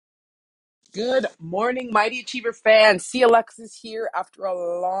Good morning, Mighty Achiever fans. See Alexis here after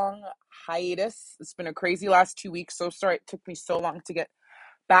a long hiatus. It's been a crazy last 2 weeks. So sorry it took me so long to get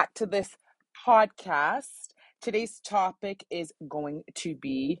back to this podcast. Today's topic is going to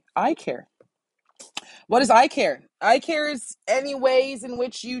be eye care. What is eye care? Eye care is any ways in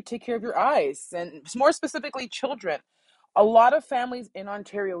which you take care of your eyes, and more specifically, children. A lot of families in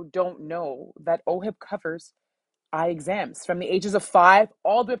Ontario don't know that OHIP covers eye exams from the ages of 5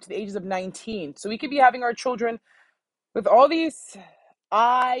 all the way up to the ages of 19. So we could be having our children with all these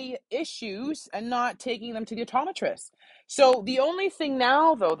eye issues and not taking them to the optometrist. So the only thing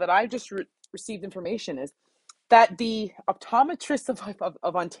now, though, that I've just received information is that the optometrists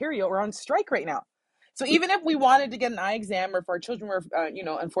of Ontario are on strike right now. So even if we wanted to get an eye exam, or if our children were,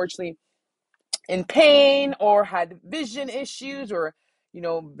 unfortunately in pain or had vision issues or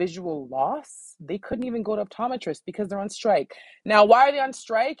visual loss, they couldn't even go to optometrist because they're on strike. Now, why are they on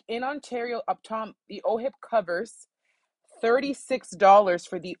strike? In Ontario, the OHIP covers $36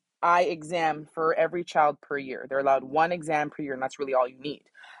 for the eye exam for every child per year. They're allowed one exam per year, and that's really all you need.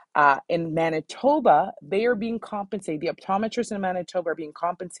 In Manitoba, they are being compensated. The optometrists in Manitoba are being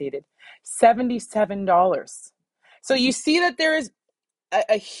compensated $77. So you see that there is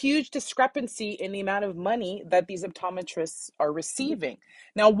a huge discrepancy in the amount of money that these optometrists are receiving.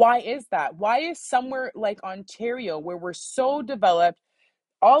 Now, why is that? Why is somewhere like Ontario, where we're so developed,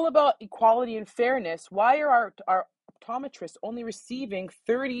 all about equality and fairness, why are our optometrists only receiving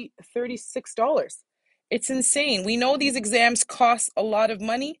 $36? It's insane. We know these exams cost a lot of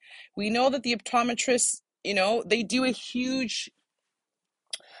money. We know that the optometrists, they do a huge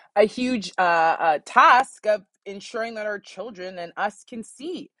task of ensuring that our children and us can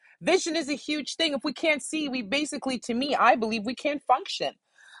see. Vision is a huge thing. If we can't see, we basically, to me, I believe we can't function.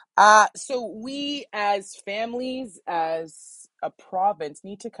 So we as families, as a province,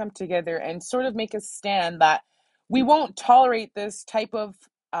 need to come together and sort of make a stand that we won't tolerate this type of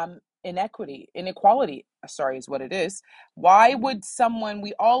inequality, sorry, is what it is. Why would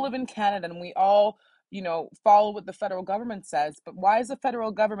we all live in Canada and we all, follow what the federal government says, but why is the federal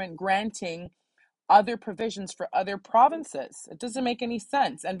government granting other provisions for other provinces? It doesn't make any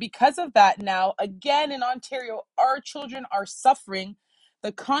sense. And because of that, now again in Ontario, our children are suffering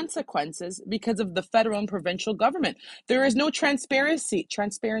the consequences because of the federal and provincial government. There is no transparency.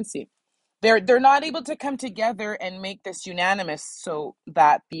 They're not able to come together and make this unanimous so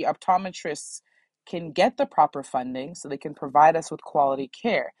that the optometrists can get the proper funding so they can provide us with quality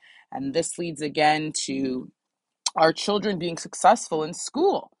care. And this leads again to our children being successful in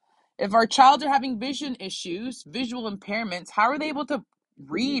school. If our child are having vision issues, visual impairments, how are they able to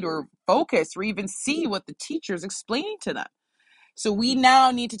read or focus or even see what the teacher is explaining to them? So we now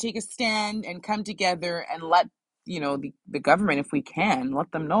need to take a stand and come together and let the government, if we can,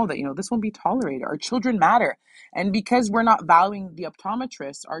 let them know that this won't be tolerated. Our children matter, and because we're not valuing the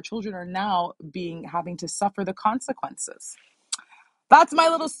optometrists, our children are now having to suffer the consequences. That's my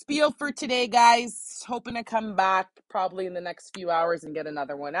little spiel for today, guys. Hoping to come back probably in the next few hours and get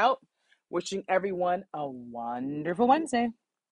another one out. Wishing everyone a wonderful Wednesday.